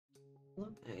Hello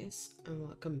guys, and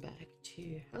welcome back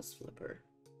to House Flipper.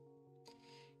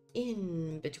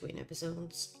 In between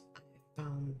episodes, I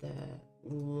found the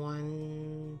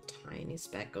one tiny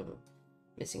speck of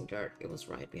missing dirt. It was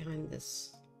right behind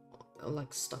this,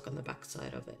 like stuck on the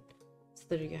backside of it. So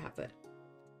there you have it.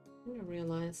 And I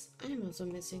realized I'm also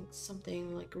missing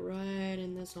something like right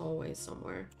in this hallway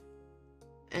somewhere.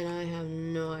 And I have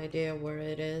no idea where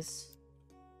it is.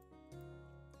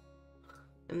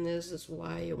 And this is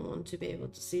why you want to be able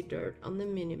to see dirt on the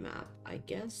minimap, I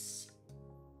guess.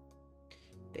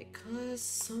 Because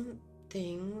some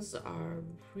things are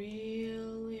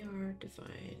really hard to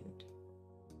find.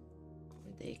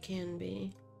 Or they can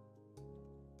be.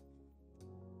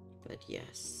 But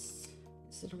yes.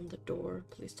 Is it on the door?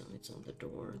 Please tell me it's on the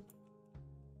door.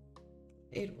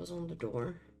 It was on the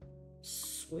door.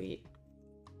 Sweet.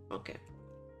 Okay.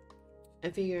 I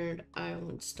figured I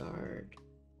would start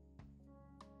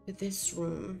with this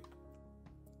room.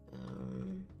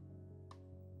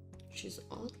 She's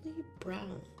oddly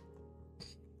brown.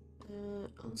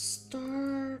 I'll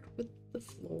start with the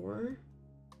floor.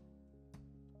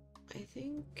 I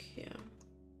think, yeah.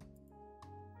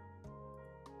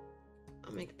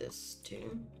 I'll make this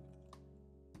too.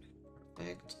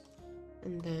 Perfect.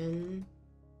 And then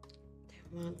they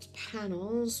want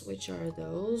panels, which are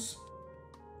those.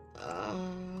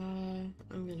 I'm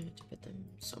gonna have to put them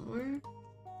somewhere.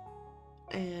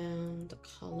 And the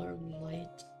color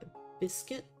light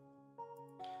biscuit.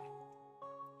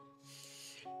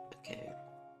 Okay,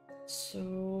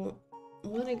 so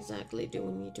what exactly do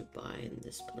we need to buy in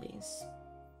this place?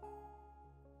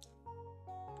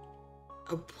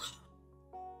 A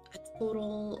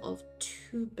total of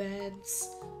 2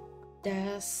 beds,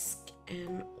 desk,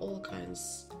 and all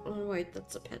kinds. Oh wait,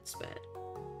 that's a pet's bed.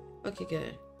 Okay,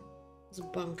 good. It's a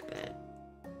bunk bed.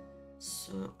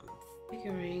 So I'm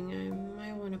figuring I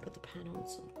might want to put the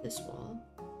panels on this wall.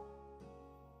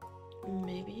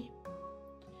 Maybe.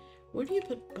 Where do you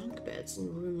put bunk beds in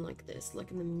a room like this?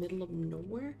 Like in the middle of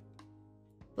nowhere?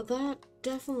 But that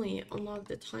definitely unlocked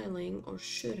the tiling, or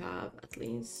should have at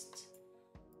least.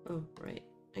 Oh, right.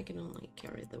 I can only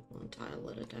carry the one tile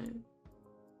at a time.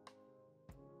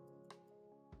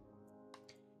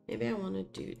 Maybe I want to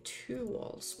do 2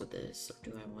 walls with this, or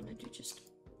do I want to do just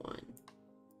 1?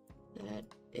 That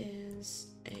is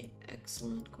an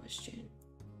excellent question.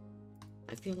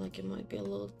 I feel like it might be a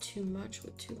little too much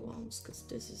with 2 walls, because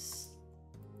this is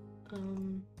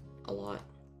a lot.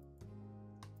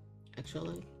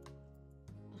 Actually.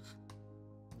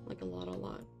 Like a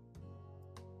lot.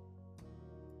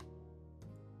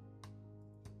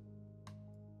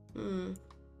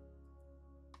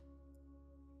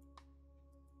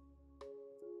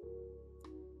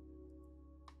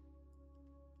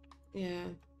 Yeah,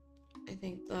 I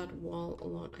think that wall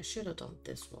alone, I should have done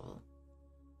this wall,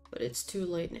 but it's too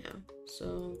late now.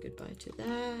 So goodbye to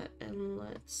that, and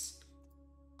let's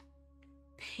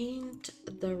paint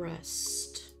the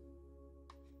rest.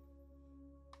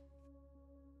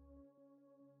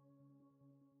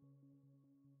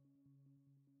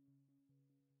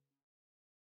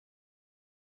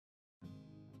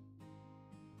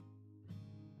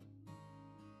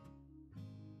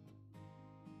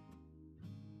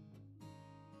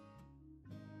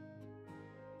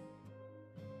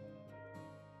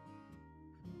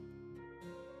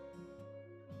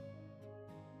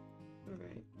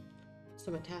 Alright,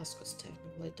 so my task was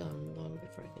technically done long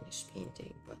before I finished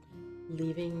painting, but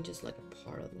leaving just like a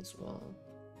part of this wall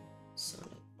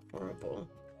sounded horrible.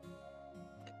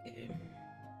 Okay.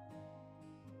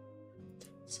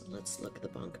 So let's look at the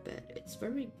bunk bed. It's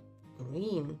very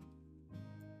green.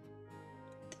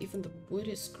 Even the wood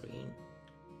is green.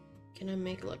 Can I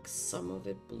make like some of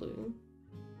it blue?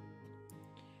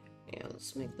 Yeah,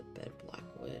 let's make the bed black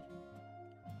wood.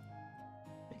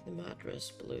 Make the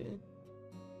mattress blue.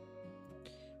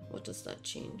 What does that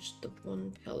change? The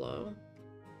one pillow.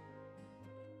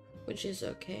 Which is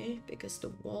okay because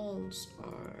the walls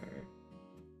are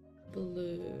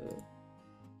blue.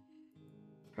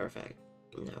 Perfect.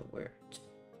 Now where?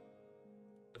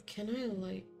 Can I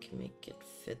like make it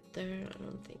fit there? I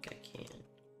don't think I can.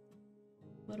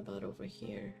 What about over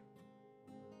here?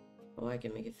 Oh, I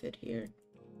can make it fit here.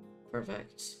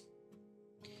 Perfect.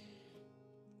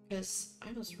 Because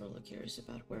I was really curious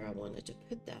about where I wanted to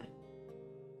put that.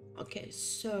 Okay,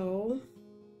 so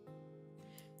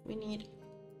we need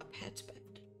a pet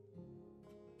bed.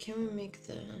 Can we make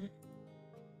that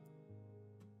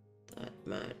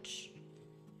match?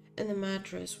 And the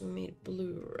mattress we made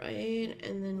blue, right?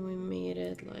 And then we made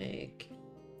it like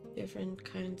different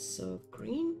kinds of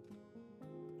green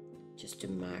just to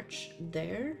match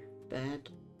their bed.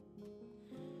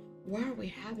 Why are we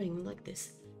having like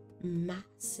this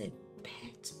massive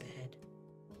pet bed?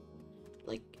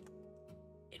 Like,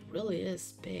 it really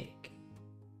is big.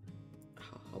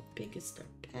 How big is their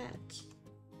pet?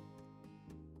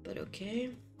 But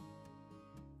okay.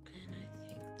 And I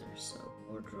think there's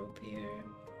a wardrobe here.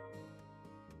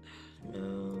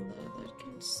 No, that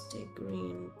can stay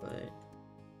green, but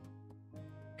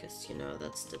because you know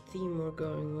that's the theme we're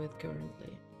going with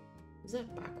currently. Is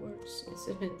that backwards? Yes,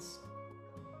 it is.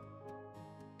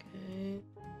 Okay.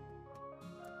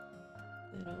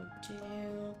 That'll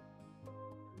do.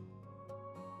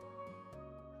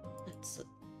 That's a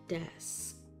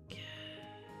desk.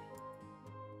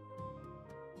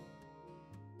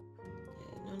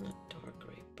 No, not dark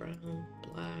gray, brown,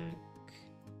 black.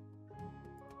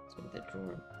 So the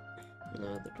drawer.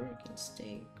 No, the drawer can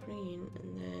stay green,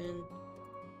 and then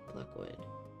black wood.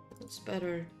 That's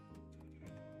better.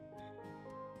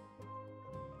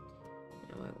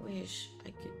 Now I wish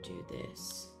I could do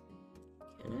this.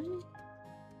 Can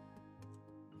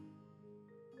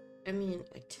I? I mean,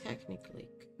 I technically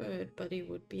could, but it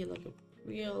would be like a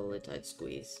really tight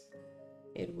squeeze.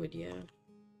 It would, yeah.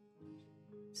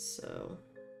 So,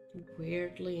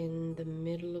 weirdly in the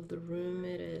middle of the room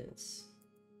it is.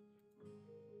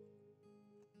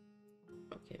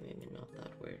 Okay, maybe not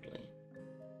that weirdly.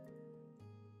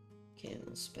 Okay,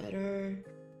 that's better.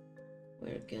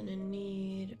 We're gonna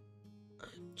need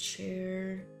a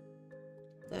chair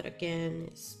that again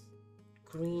is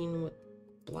green with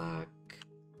black.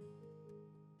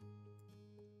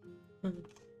 I'm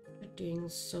doing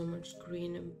so much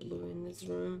green and blue in this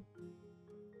room.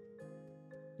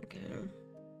 Okay.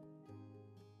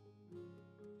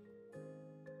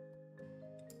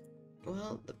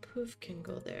 Well, the poof can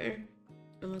go there.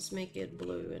 I must make it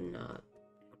blue and not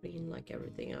green like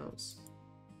everything else.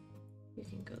 You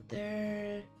can go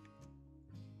there.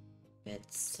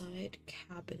 Bedside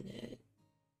cabinet.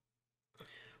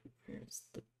 Where's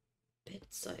the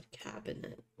bedside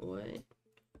cabinet? What?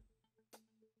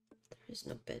 There is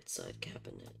no bedside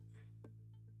cabinet.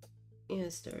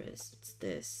 Yes, there is. It's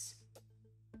this.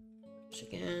 Which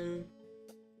again,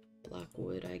 black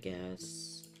wood, I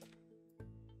guess.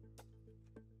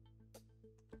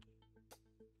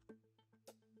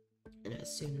 And I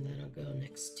assume that'll go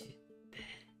next to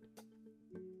bed.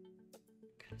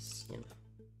 Because, you know.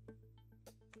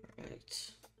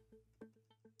 Alright.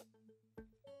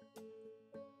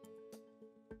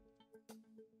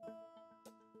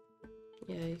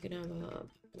 Yeah, you can have a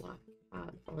black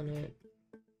hat on it.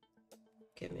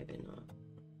 Okay, maybe not.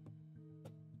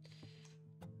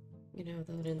 You can have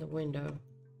that in the window.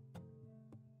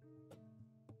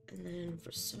 And then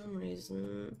for some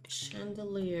reason,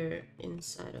 chandelier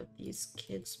inside of these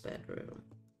kids' bedroom.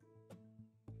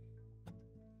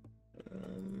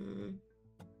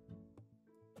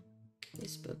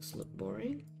 These books look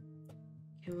boring.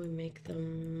 Can we make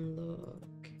them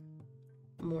look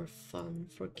more fun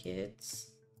for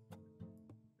kids?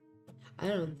 I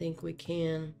don't think we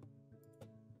can.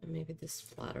 Maybe this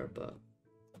flatter book.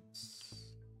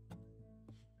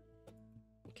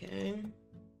 Okay.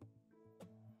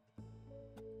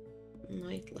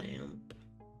 Night lamp.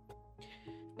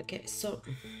 Okay, so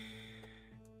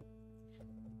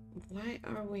why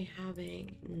are we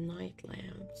having night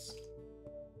lamps?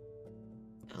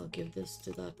 I'll give this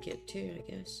to that kid too, I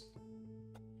guess.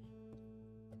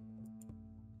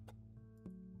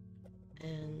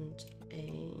 And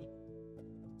a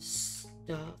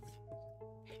stuffed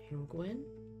penguin.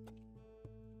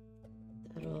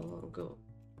 That'll go.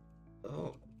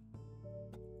 Oh,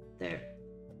 there.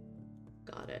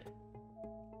 Got it.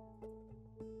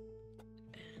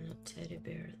 And a teddy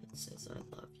bear that says I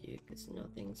love you, because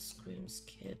nothing screams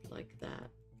kid like that.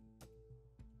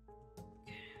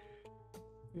 Okay.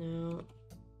 No.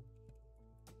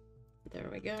 There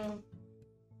we go.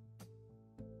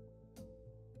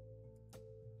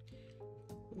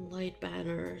 Light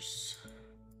banners.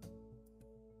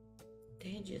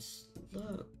 They just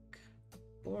look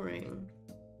boring.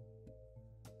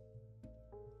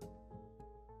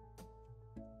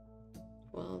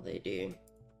 Well, they do.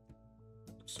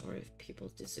 Sorry if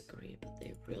people disagree, but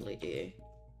they really do.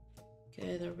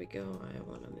 Okay, there we go. I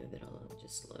want to move it along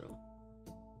just a little.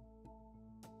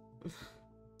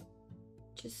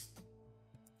 Just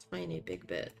tiny big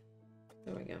bit.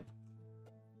 There we go.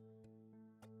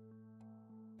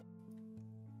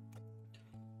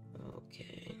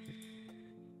 Okay.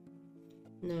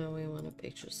 Now we want to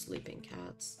picture sleeping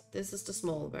cats. This is the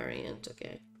small variant,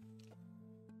 okay.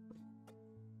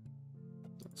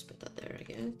 Let's put that there, I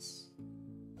guess.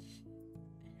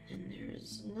 And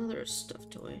there's another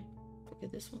stuffed toy. Okay,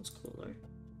 this one's cooler.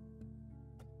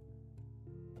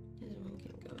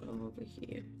 over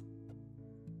here.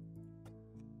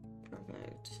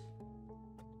 Perfect.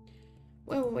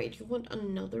 Wait, you want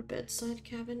another bedside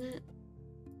cabinet?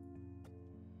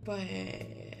 But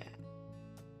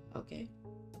okay.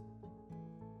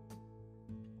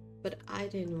 But I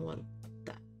didn't want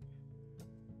that.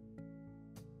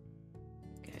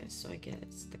 Okay, so I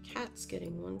guess the cat's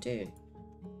getting one too.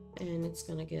 And it's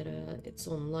gonna get its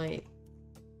own light.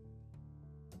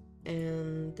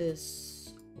 And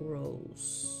this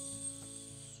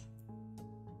rose.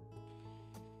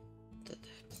 The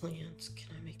plants,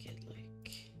 can I make it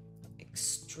like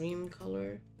extreme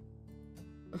color?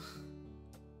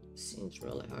 Seems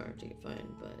really hard to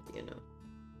find, but you know.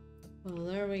 Well,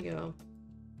 there we go.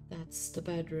 That's the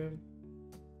bedroom.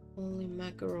 Holy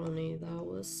macaroni, that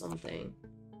was something.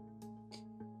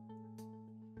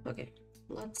 Okay,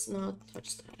 let's not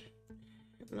touch that.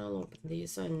 And I'll open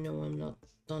these. I know I'm not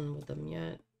done with them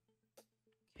yet.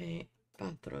 Okay,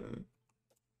 bathroom.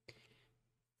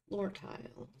 Floor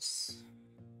tiles.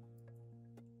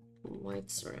 White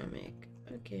ceramic.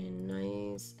 Okay,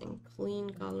 nice and clean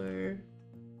color.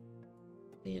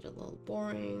 Made a little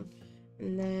boring.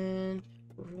 And then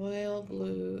royal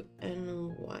blue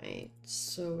and white.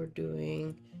 So we're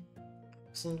doing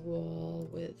accent wall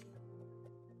with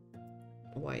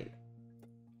white,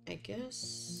 I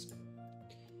guess.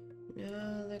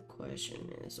 Now the question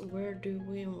is, where do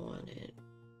we want it?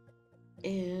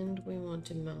 And we want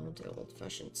to mount the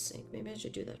old-fashioned sink. Maybe I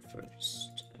should do that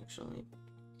first, actually.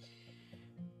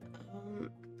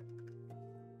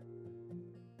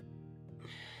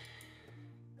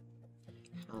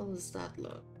 How does that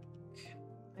look?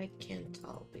 I can't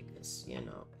tell because, you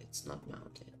know, it's not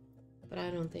mounted. But I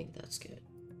don't think that's good.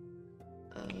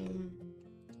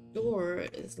 Door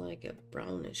is like a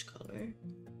brownish color.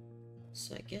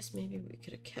 So I guess maybe we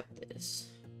could have kept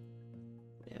this.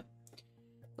 Yeah.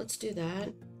 Let's do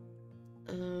that.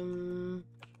 And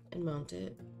mount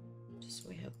it. Just so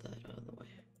we have that out of the way.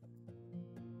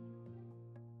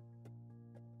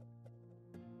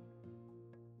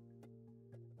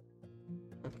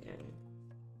 Okay.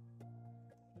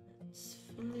 That's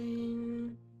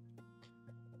fine.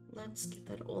 Let's get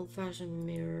that old-fashioned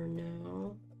mirror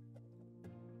now.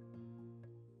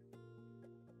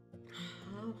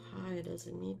 How high does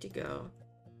it need to go?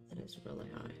 That is really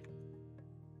high.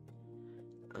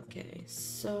 Okay,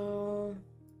 so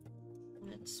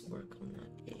let's work on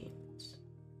that gate.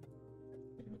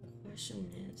 And the question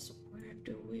is, where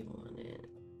do we want it?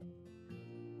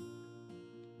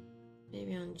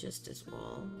 Maybe on just this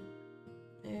wall.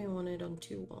 Maybe I want it on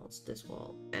two walls, this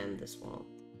wall and this wall.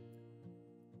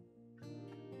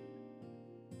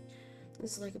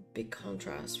 This is like a big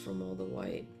contrast from all the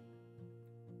white.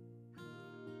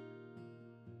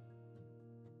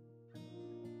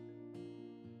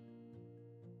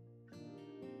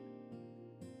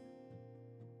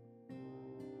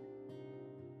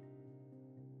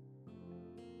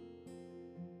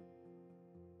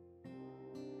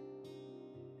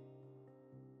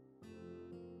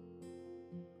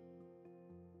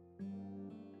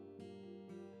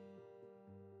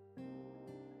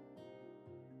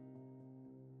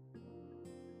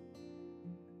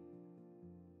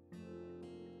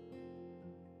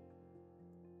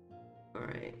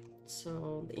 Alright,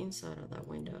 so the inside of that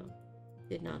window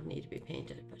did not need to be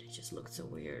painted, but it just looked so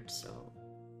weird, so,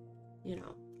 you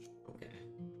know, okay.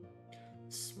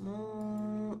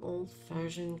 Small,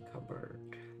 old-fashioned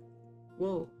cupboard.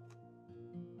 Whoa.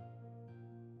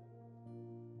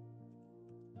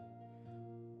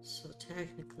 So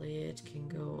technically it can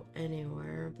go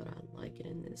anywhere, but I like it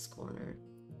in this corner.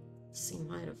 Same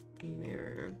height of the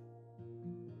mirror.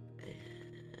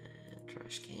 And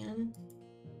trash can.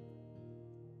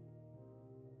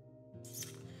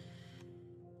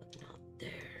 But not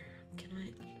there. Can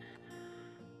I?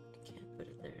 I can't put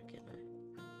it there, can I?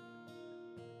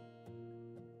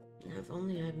 Now, if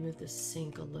only I'd moved the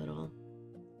sink a little.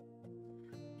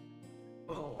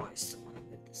 Oh, I still want to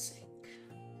move the sink.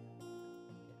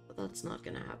 But that's not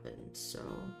gonna happen, so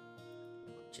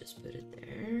just put it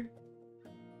there.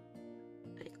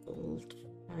 Like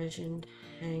old-fashioned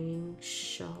hanging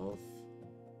shelf.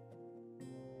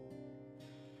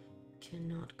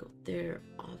 Cannot go there,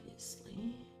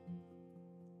 obviously.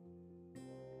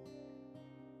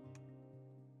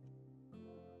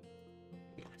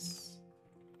 Yes.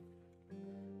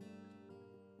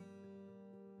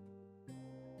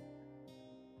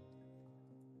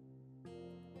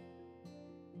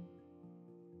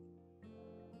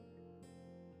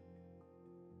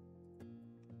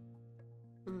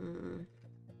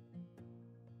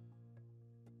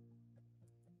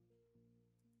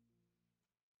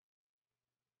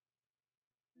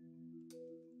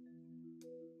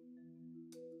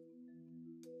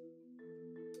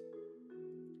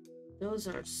 Those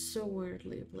are so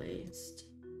weirdly placed.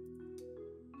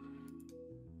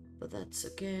 But that's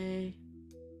okay.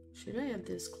 Should I have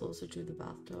this closer to the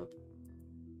bathtub?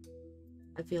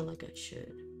 I feel like I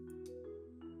should.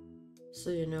 So,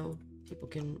 you know, people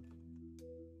can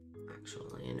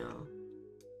actually, you know,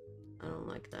 I don't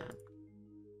like that.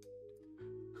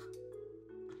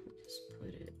 Just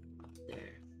put it up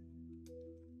there.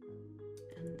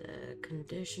 And the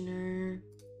conditioner.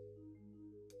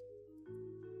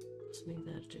 Let's make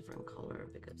that a different color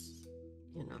because,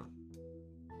 you know.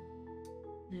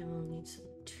 Then we'll need some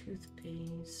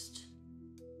toothpaste.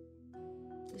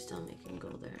 Please don't make him go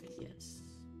there. Yes.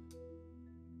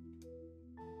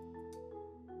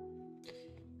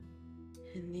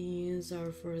 And these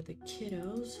are for the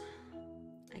kiddos,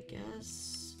 I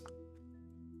guess.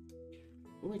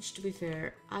 Which, to be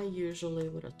fair, I usually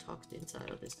would have tucked inside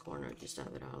of this corner just to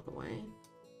have it out of the way.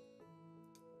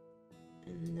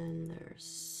 And then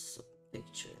there's a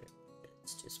picture.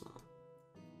 It's too small.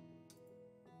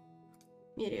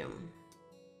 Medium.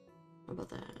 How about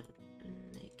that? And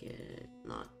make it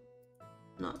not.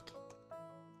 No,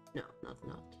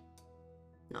 not.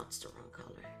 Not's the wrong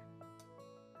color.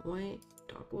 White,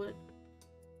 dark wood.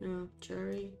 No,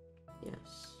 cherry.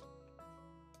 Yes.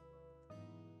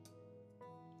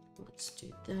 Let's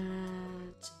do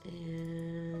that.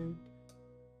 And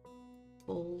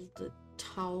folded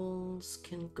towels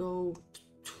can go.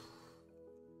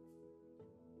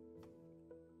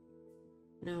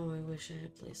 No, I wish I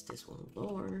had placed this one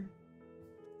lower.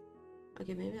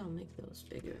 Okay, maybe I'll make those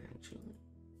bigger actually.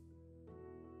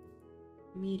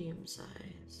 Medium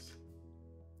size.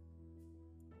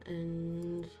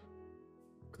 And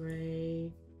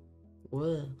gray.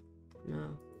 Whoa.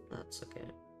 No, that's okay.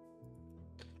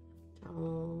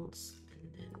 Towels.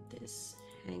 And then this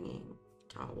hanging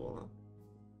towel.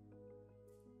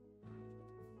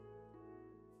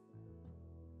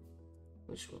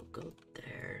 Which will go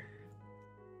there.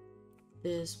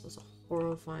 This was a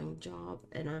horrifying job,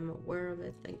 and I'm aware of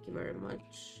it. Thank you very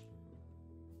much.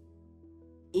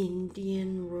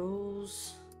 Indian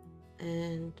rose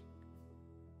and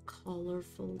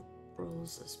colorful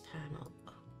roses panel.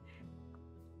 Okay.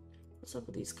 What's up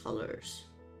with these colors?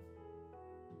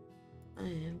 I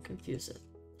am confused.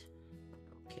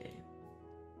 Okay.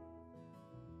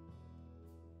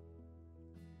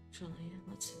 Actually,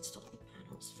 let's install the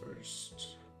panels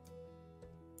first.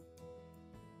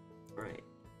 Right,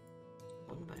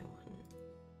 one by one.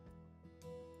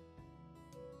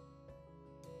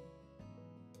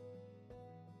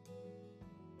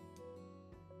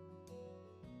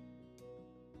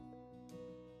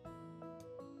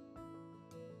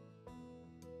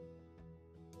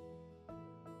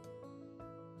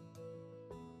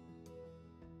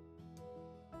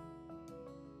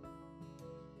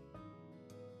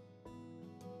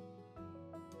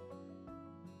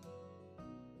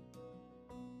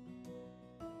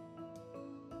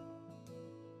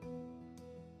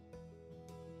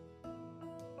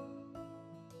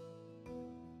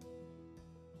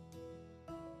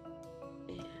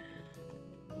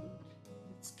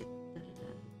 Let's get that.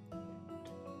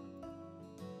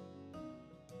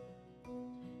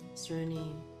 Is there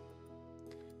any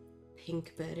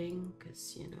pink bedding?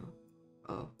 Because, you know.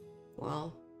 Oh,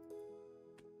 well.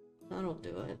 That'll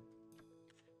do it.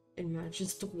 It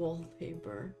matches the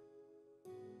wallpaper.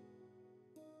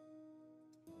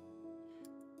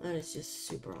 That is just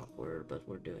super awkward, but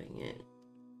we're doing it.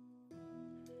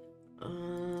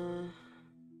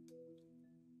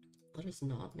 Let us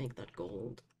not make that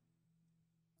gold.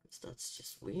 Because that's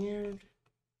just weird.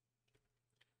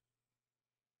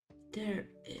 There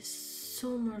is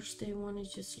so much they want to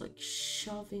just like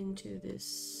shove into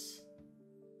this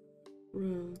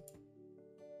room.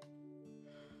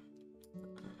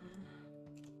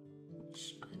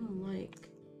 Which I don't like.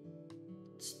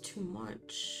 It's too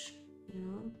much, you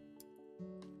know?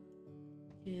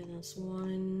 Yeah, that's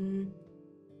one.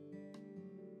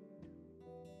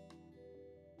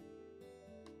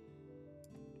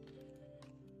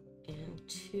 And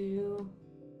two.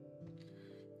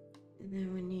 And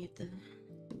then we need the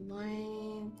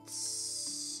lights.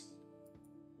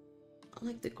 I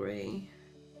like the gray.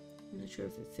 I'm not sure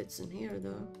if it fits in here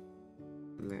though.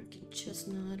 American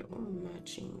chestnut or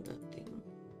matching that thing.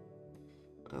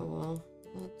 Oh well,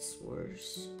 that's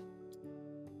worse.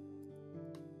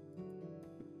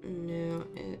 No,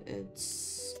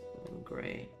 it's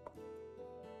gray.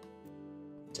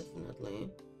 Definitely.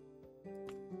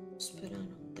 Just put it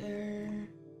on there.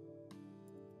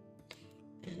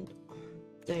 And on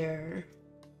there.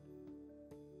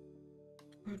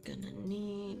 We're gonna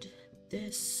need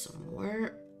this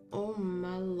somewhere. Oh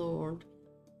my lord.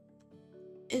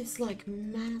 It's like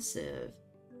massive.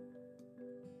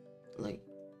 Like,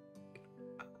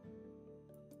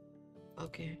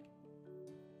 okay,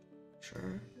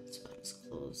 sure, it's about as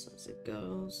close as it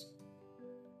goes.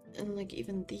 And like,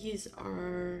 even these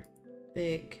are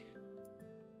big.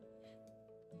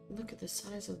 Look at the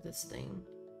size of this thing.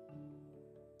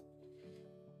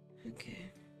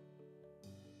 Okay.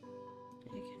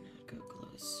 I cannot go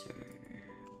closer.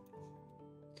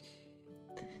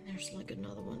 And then there's like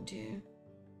another one too.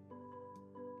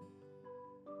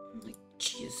 I'm like,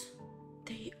 jeez,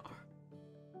 they are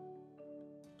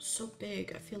so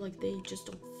big. I feel like they just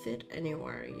don't fit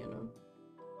anywhere, you know?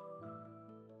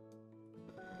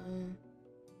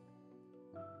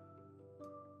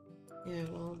 Yeah,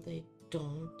 well, they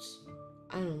don't.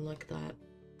 I don't like that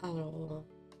at all.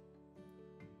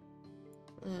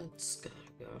 That's gotta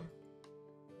go.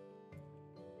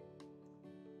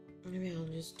 Maybe I'll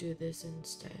just do this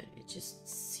instead. It just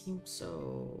seems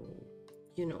so,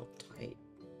 you know, tight.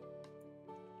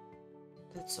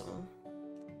 That's all.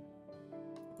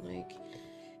 Like,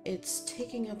 it's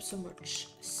taking up so much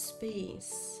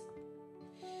space.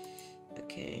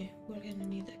 Okay, we're gonna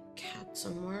need a cat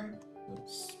somewhere.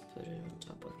 Let's put it on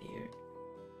top of here.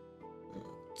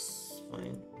 That's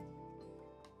fine.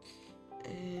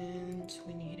 And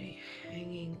we need a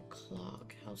hanging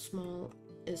clock. How small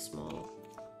is small?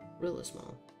 Really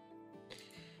small.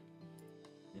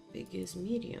 How big is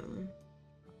medium?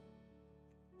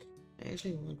 I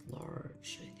actually want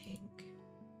large, I think.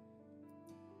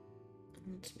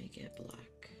 Let's make it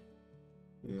black.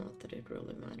 Not that it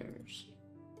really matters.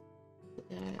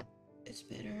 That is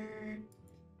better.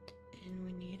 And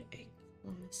we need a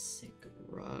classic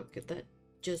rug that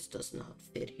just does not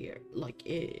fit here. Like,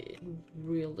 it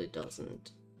really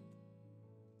doesn't.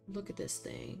 Look at this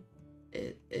thing.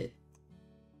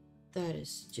 That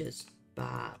is just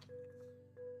bad.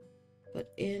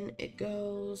 But in it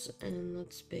goes, and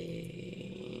let's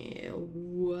be,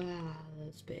 wow,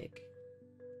 that's big.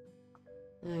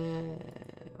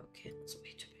 Okay, that's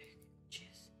way too big.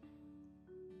 Jeez.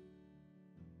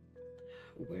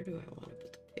 Where do I want to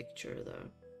put the picture though?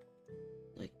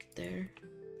 Like there?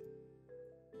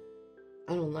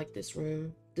 I don't like this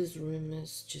room. This room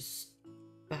is just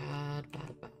bad.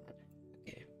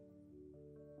 Okay.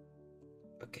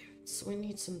 Okay, so we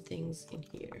need some things in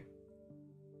here.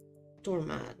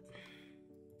 Doormat.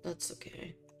 That's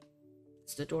okay.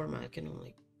 It's the doormat can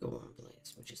only go one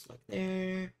place, which is like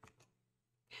there.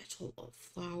 Petal of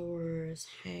flowers,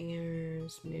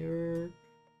 hangers, mirror,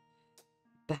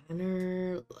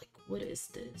 banner. Like, what is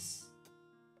this?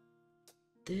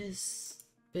 This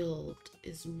build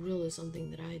is really something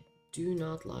that I do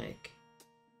not like.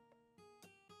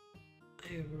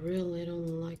 I really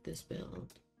don't like this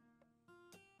build.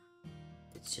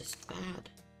 It's just bad.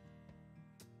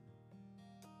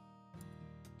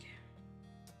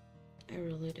 I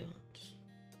really don't.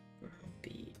 We're on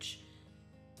beach.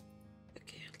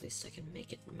 Okay, at least I can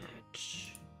make it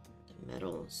match. The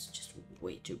metal is just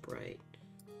way too bright.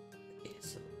 Okay,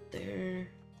 so there.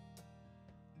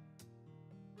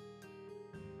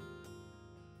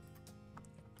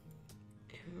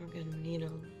 And we're gonna need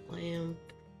a lamp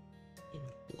in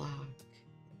black.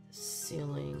 The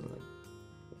ceiling, like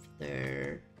over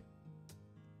there.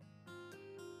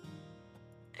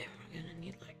 And we're gonna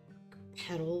need like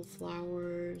petal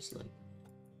flowers. Like,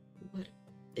 what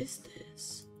is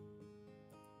this?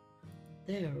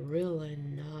 They are really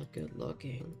not good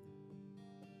looking.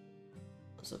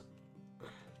 So,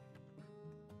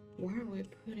 why are we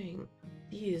putting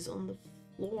these on the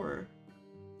floor?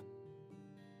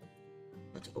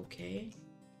 But okay,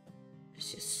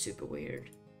 it's just super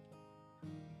weird.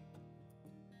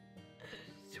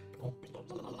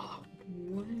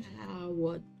 Wow,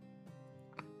 what?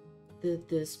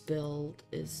 This build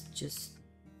is just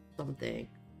something.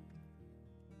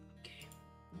 Okay,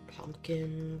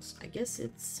 pumpkins. I guess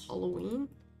it's Halloween.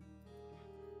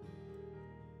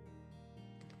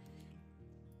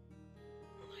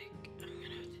 Like, I'm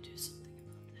gonna have to do something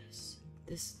about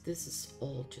this. This is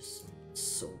all just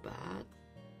so bad,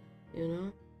 you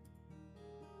know?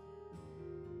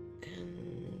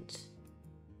 And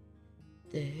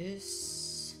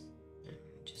this, I'm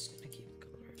just gonna keep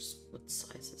colors. What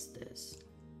size is this?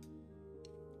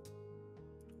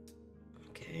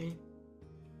 Okay.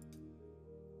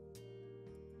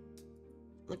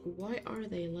 Like, why are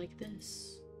they like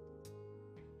this?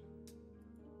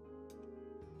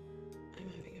 I'm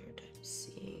having a hard time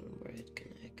seeing where it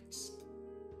connects.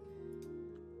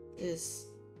 This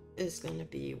is gonna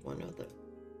be one of the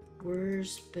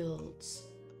worst builds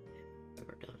I've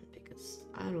ever done because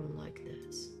I don't like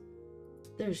this.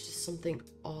 There's just something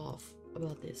off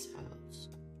about this house.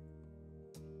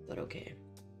 but okay.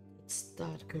 It's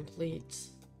that complete.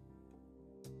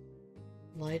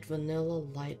 Light vanilla,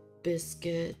 light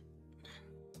biscuit,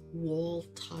 wall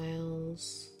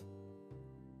tiles.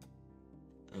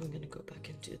 I'm gonna go back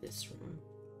into this room,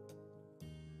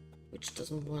 which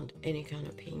doesn't want any kind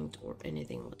of paint or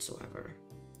anything whatsoever.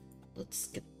 Let's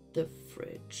get the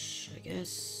fridge, I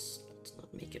guess. Let's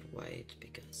not make it white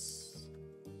because,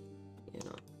 you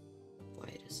know,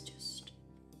 white is just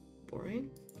boring.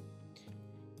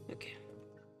 Okay.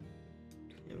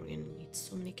 And we're gonna need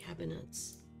so many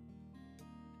cabinets.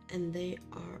 And they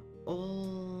are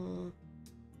all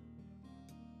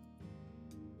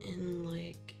in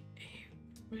like a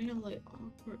really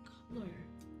awkward color.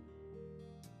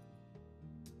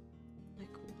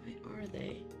 Like, why are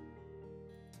they?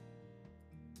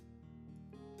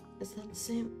 Is that the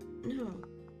same? No,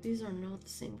 these are not the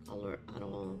same color at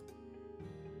all.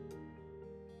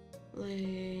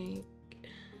 Like,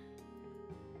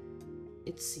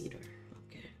 it's cedar.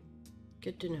 Okay,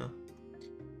 good to know.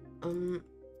 I'm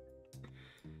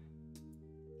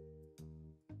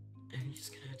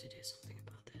just gonna have to do something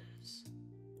about this.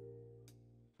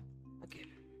 Okay.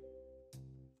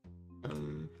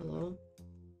 Hello?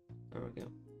 There we go.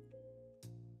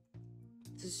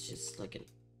 This is just like an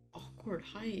awkward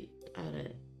height at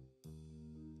it.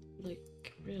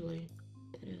 Like, really,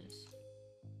 it is.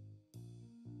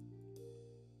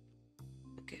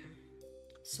 Okay.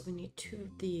 So we need 2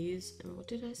 of these. And what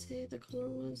did I say the color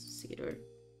was? Cedar.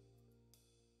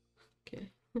 Okay.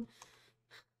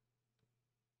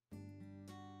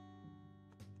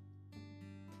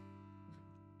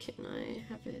 Can I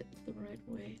have it the right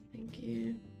way? Thank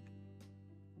you.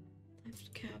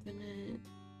 Left cabinet.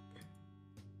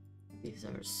 These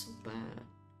are so bad.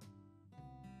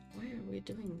 Why are we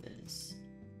doing this?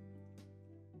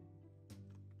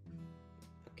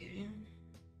 Okay.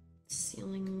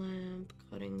 Ceiling lamp,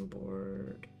 cutting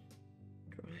board,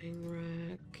 drying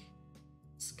rack.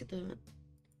 Let's get the...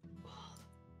 Oh,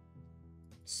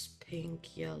 it's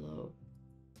pink, yellow,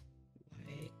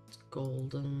 white,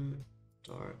 golden,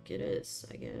 dark it is,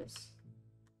 I guess.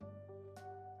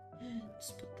 And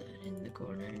let's put that in the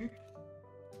corner.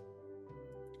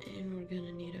 And we're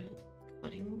gonna need a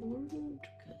cutting board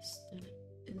because that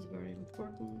is very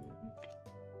important.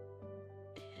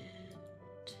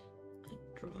 And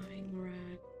a drying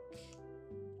rack.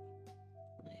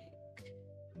 Like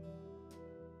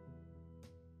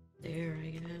there, I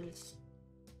guess.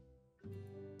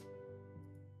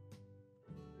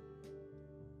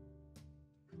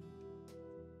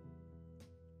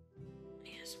 I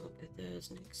guess we'll put those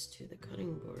next to the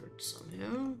cutting board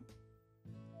somehow.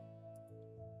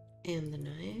 And the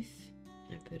knife.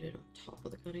 I put it on top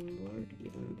of the cutting board,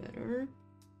 even better.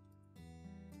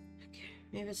 Okay,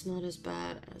 maybe it's not as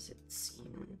bad as it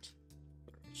seemed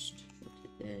first. Look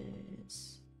at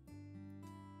this.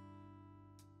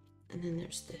 And then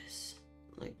there's this.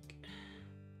 Like,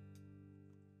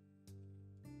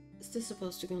 is this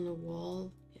supposed to go on the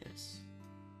wall? Yes.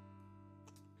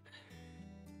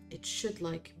 It should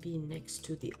like be next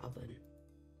to the oven.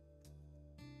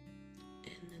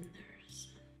 And then there's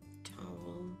a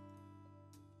towel.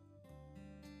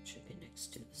 Should be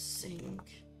next to the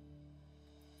sink.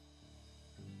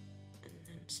 And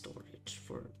then storage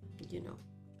for, you know,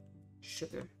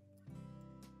 sugar.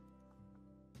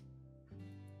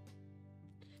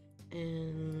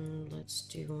 And let's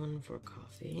do one for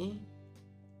coffee.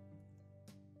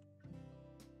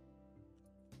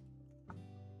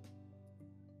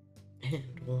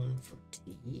 And one for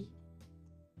tea.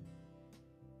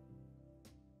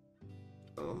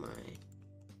 Oh my.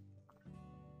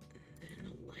 And then a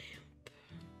lamp.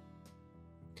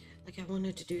 Like, I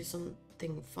wanted to do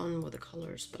something fun with the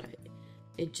colors, but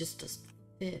it just doesn't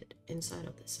fit inside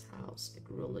of this house. It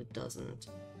really doesn't.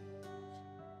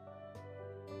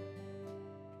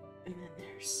 And then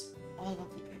there's all of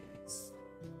these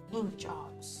paint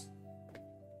jobs.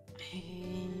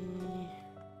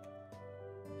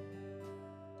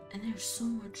 And there's so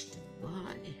much to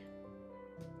buy.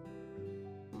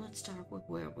 Let's start with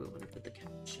where we want to put the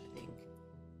couch, I think.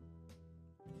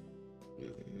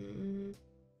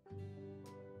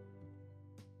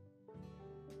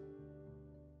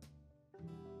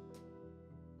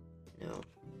 No.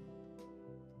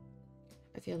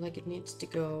 I feel like it needs to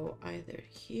go either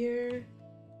here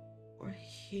or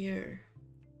here.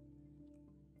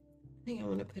 I think I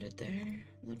want to put it there.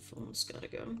 That phone's gotta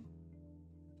go.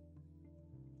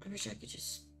 I wish I could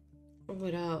just throw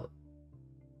it out.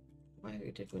 Why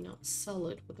did we not sell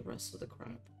it with the rest of the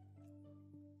crap?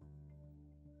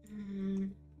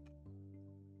 And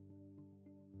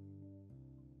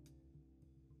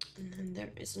then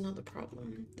there is another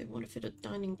problem. They want to fit a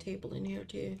dining table in here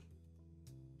too.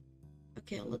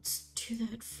 Okay, let's do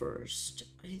that first,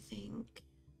 I think.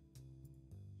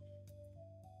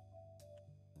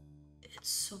 It's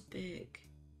so big.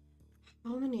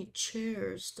 How many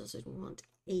chairs does it want?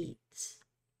 8.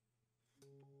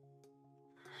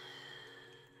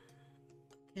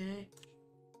 Okay.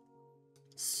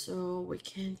 So we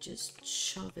can't just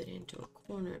shove it into a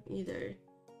corner either.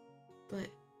 But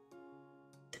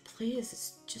the place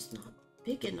is just not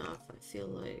big enough, I feel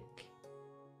like.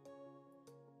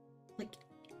 Like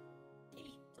 8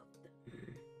 of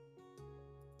them.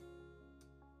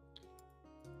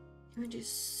 Can we do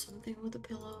something with the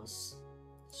pillows?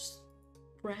 Just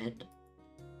red.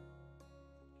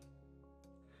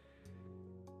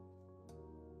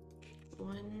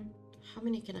 One. How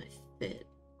many can I fit?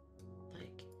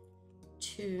 Like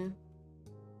 2,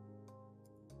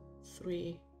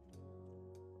 3.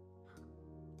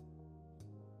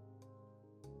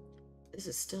 This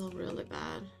is still really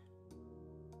bad.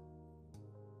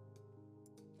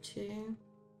 2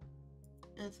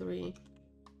 and 3.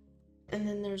 And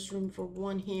then there's room for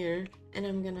 1 here, and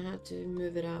I'm gonna have to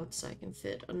move it out so I can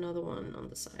fit another one on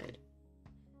the side.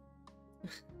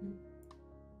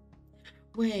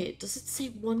 Wait, does it say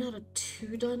 1 out of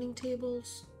 2 dining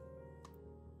tables?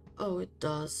 Oh, it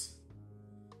does.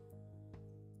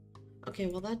 Okay,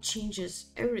 well that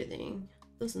changes everything,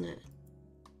 doesn't it?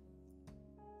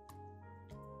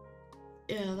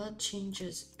 Yeah, that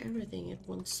changes everything. It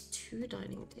wants 2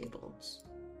 dining tables.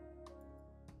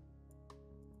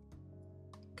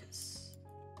 Because,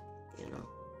 you know.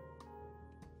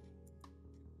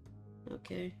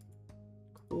 Okay.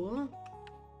 Cool.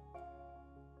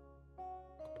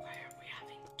 Why are we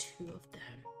having 2 of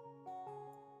them?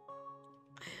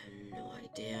 I have no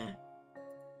idea.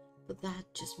 But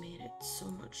that just made it so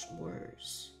much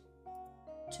worse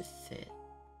to fit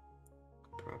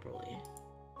properly.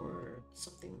 Or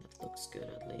something that looks good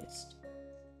at least.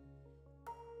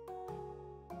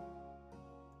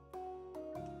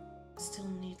 Still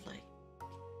need like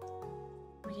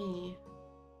 3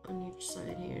 on each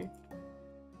side here.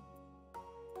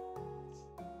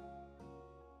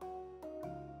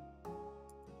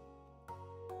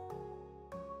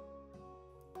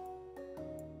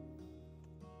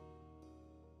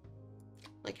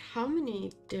 Like, how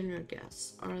many dinner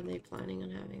guests are they planning on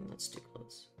having? That's too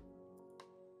close.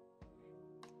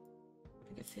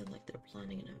 I feel like they're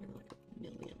planning on having like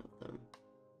 1,000,000 of them.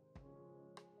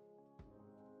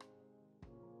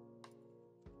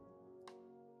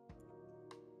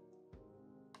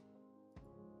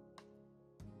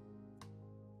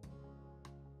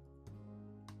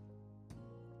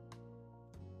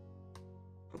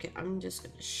 Okay, I'm just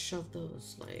gonna shove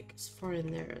those like as far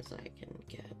in there as I can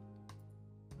get.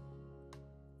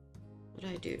 What do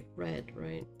I do? Red,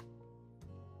 right?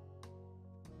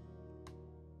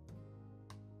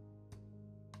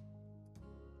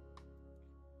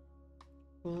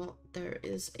 Well, there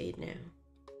is 8 now.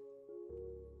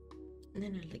 And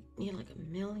then I need like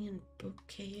 1,000,000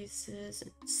 bookcases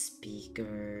and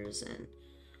speakers and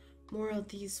more of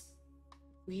these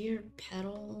weird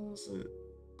petals and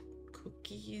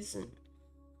cookies and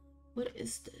what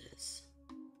is this?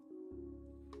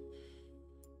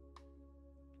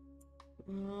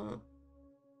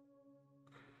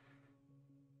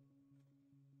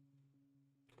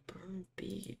 Burn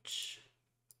Beach.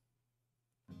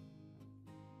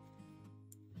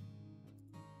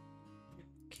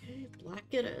 Okay, black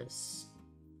it is.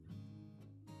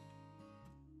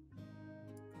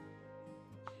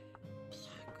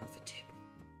 Black coffee table.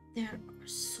 There are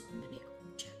so many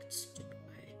objects to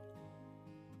buy.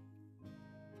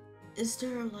 Is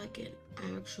there like an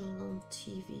actual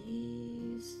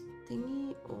TV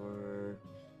thingy, or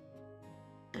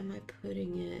am I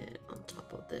putting it on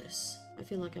top of this? I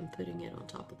feel like I'm putting it on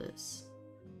top of this.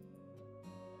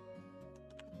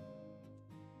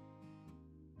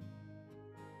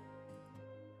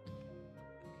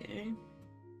 Okay.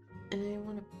 And I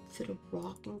want to fit a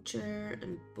rocking chair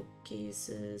and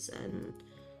bookcases and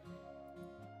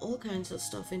all kinds of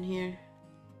stuff in here.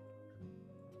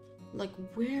 Like,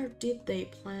 where did they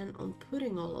plan on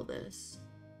putting all of this?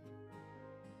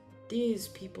 These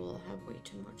people have way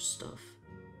too much stuff.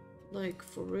 Like,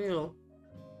 for real.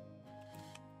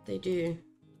 They do.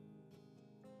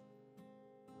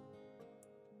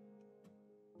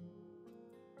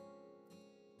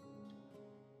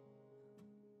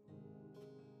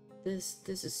 This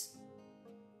is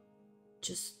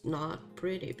just not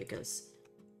pretty because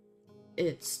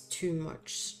it's too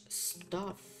much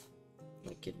stuff.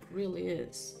 Like, it really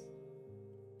is.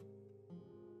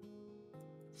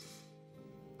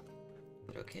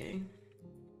 But okay.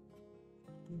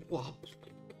 Wow.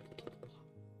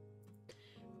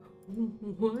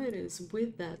 What is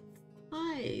with that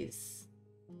ice?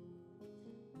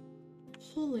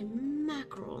 Holy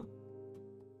mackerel.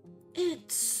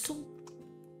 It's so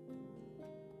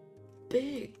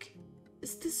big.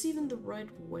 Is this even the right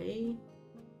way?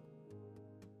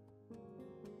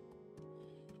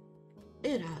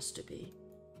 It has to be.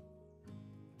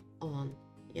 On.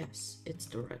 Yes, it's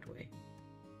the right way.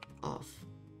 Off.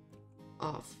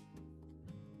 Off.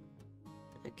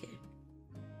 Okay.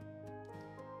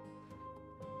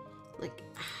 Like,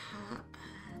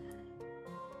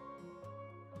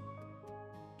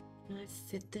 can I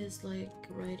fit this, like,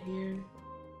 right here?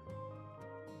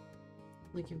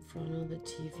 Like, in front of the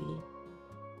TV?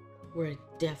 Where it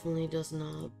definitely does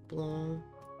not belong?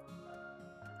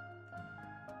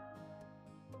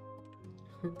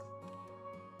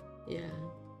 Yeah.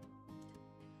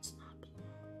 It's not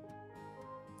belong.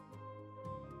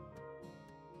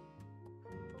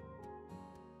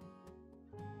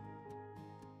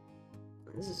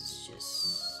 This is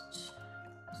just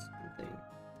something.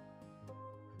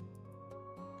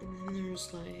 And then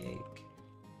there's like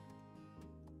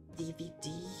DVD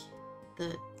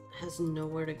that has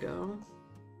nowhere to go.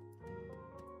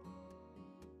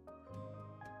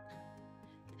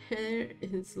 There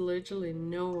is literally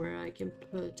nowhere I can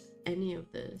put any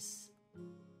of this.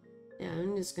 Yeah,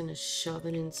 I'm just gonna shove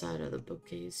it inside of the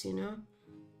bookcase, you know?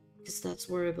 Because that's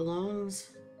where it belongs.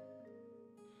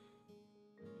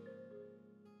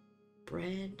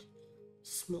 Bread,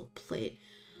 small plate.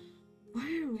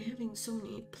 Why are we having so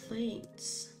many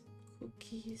plates?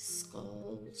 Cookies,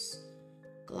 skulls,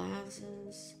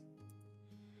 glasses.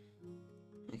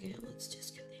 Okay, let's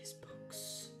just get these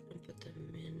books and put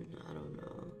them in, I don't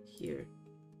know, here.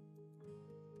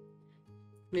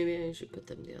 Maybe I should put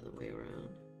them the other way around.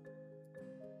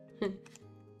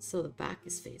 So the back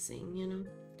is facing, you know?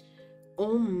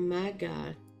 Oh my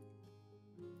god.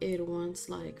 It wants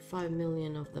like 5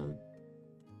 million of them.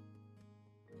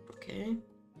 Okay.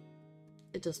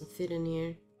 It doesn't fit in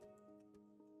here.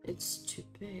 It's too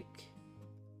big.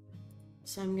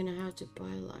 So I'm gonna have to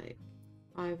buy like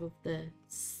 5 of the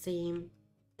same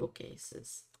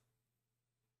bookcases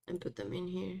and put them in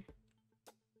here.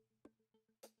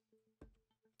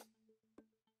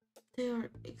 They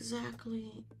look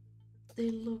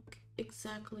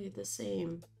exactly the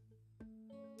same.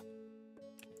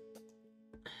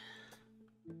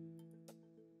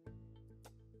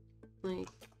 Like,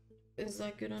 is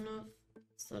that good enough?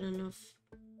 Is that enough?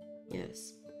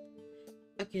 Yes.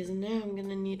 Okay, so now I'm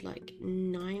gonna need like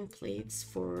 9 plates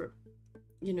for,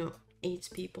 you know, 8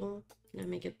 people. Can I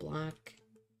make it black?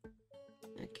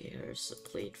 Okay, here's a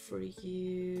plate for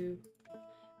you.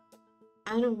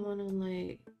 I don't want to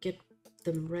like get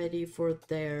them ready for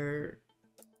their,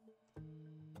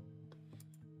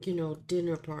 you know,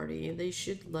 dinner party. They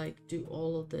should like do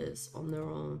all of this on their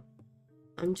own.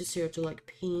 I'm just here to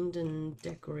like paint and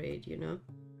decorate, you know?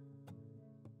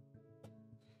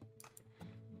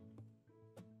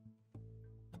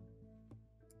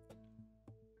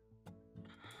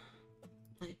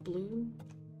 Light blue.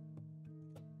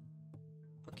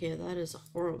 Okay, that is a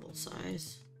horrible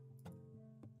size.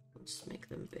 Let's make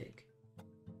them big.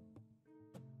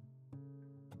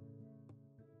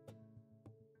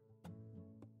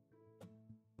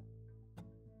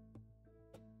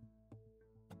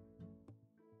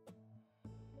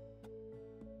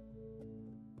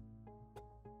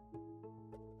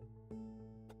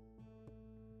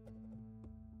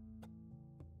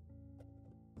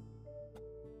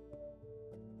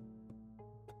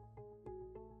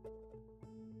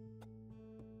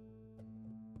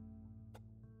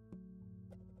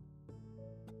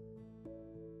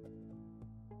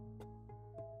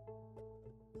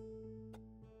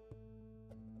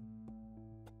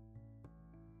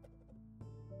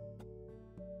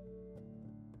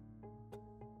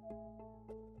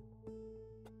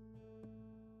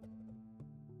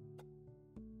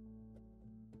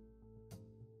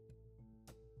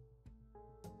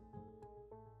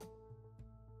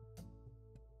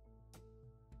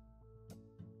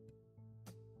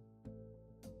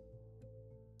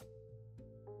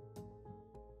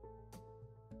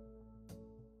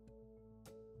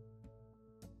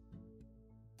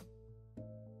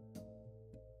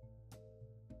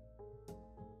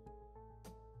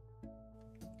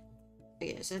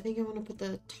 Okay, so I think I want to put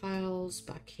the tiles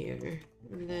back here,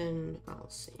 and then I'll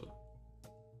see.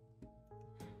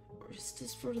 Or is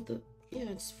this for the... yeah,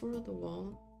 it's for the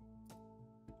wall.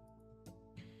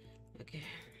 Okay.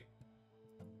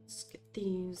 Let's get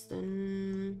these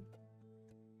then.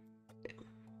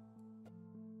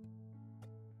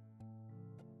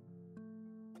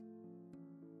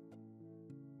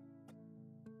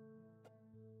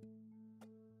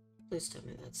 Please tell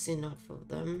me that's enough of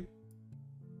them.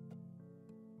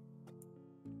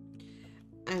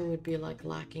 I would be like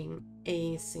lacking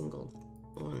a single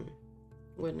one,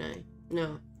 wouldn't I?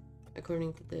 No.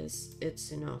 According to this,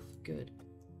 it's enough. Good.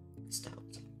 Stop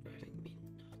driving me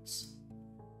nuts.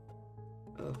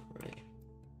 Oh, right.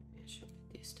 I should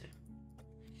put these down.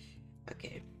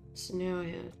 Okay, so now I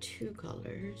have two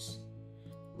colors.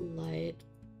 Light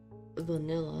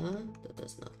vanilla. That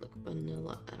does not look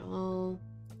vanilla at all.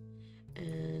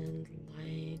 And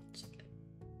light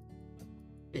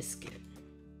biscuit.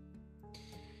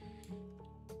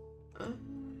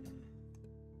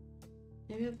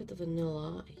 Maybe I put the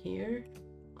vanilla here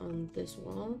on this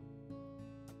wall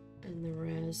and the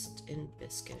rest in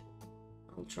biscuit.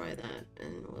 I'll try that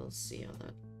and we'll see how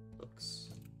that looks.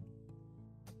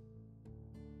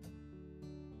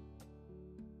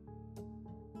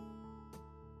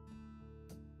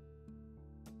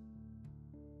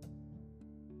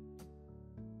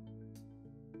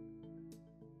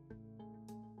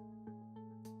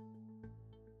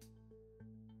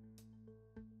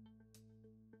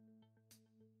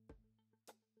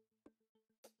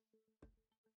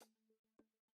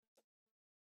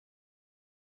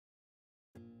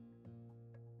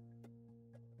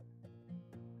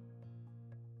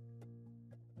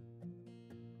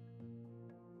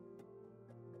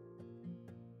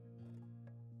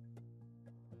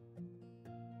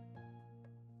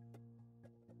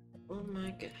 Oh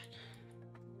my god.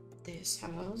 This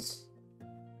house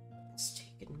has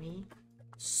taken me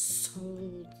so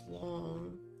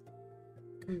long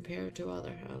compared to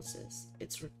other houses.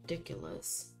 It's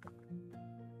ridiculous.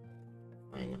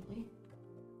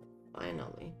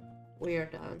 Finally, we are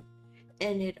done.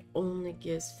 And it only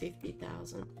gives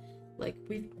 50,000. Like,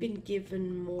 we've been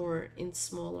given more in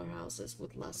smaller houses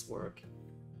with less work.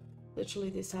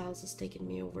 Literally, this house has taken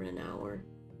me over an hour.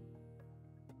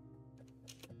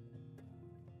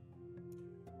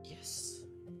 Yes.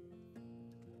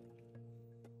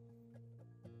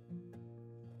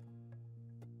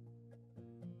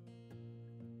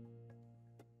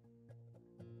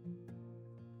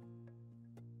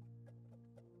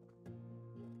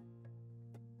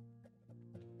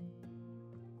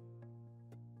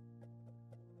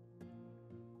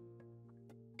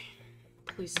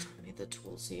 Please tell me the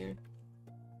tools here.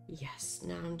 Yes,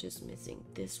 now I'm just missing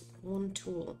this one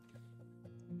tool.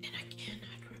 And I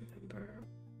cannot remember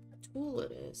what tool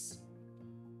it is.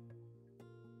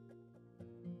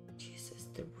 Jesus,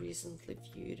 the recently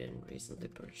viewed and recently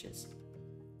purchased.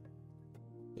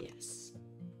 Yes.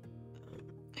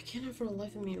 I cannot for the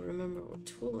life of me remember what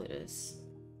tool it is.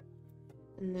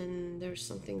 And then there's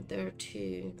something there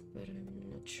too, but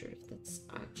I'm not sure if that's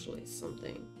actually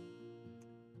something.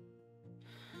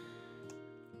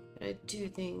 I do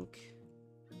think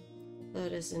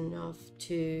that is enough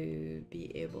to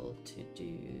be able to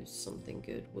do something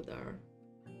good with our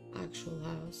actual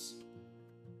house.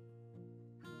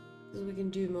 Because we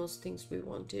can do most things we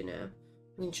want to now.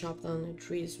 We can chop down the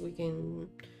trees, we can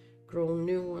grow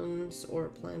new ones or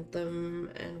plant them,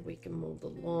 and we can mow the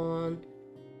lawn.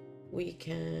 We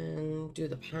can do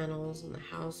the panels in the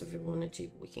house if we wanted to.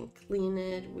 We can clean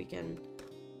it, we can,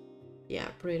 yeah,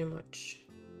 pretty much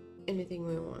anything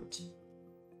we want.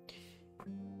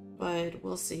 But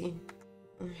we'll see.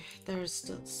 There's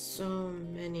still so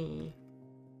many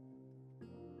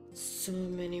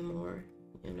more,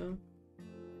 you know.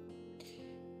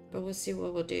 But we'll see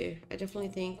what we'll do. I definitely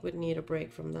think we'd need a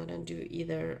break from that and do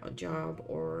either a job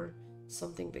or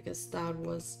something, because that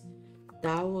was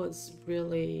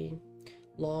really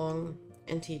long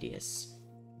and tedious.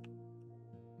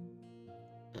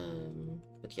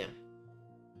 But yeah,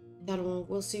 that one,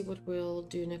 we'll see what we'll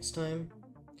do next time.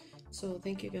 So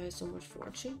thank you guys so much for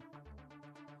watching.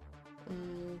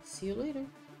 See you later.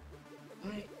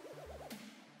 Bye.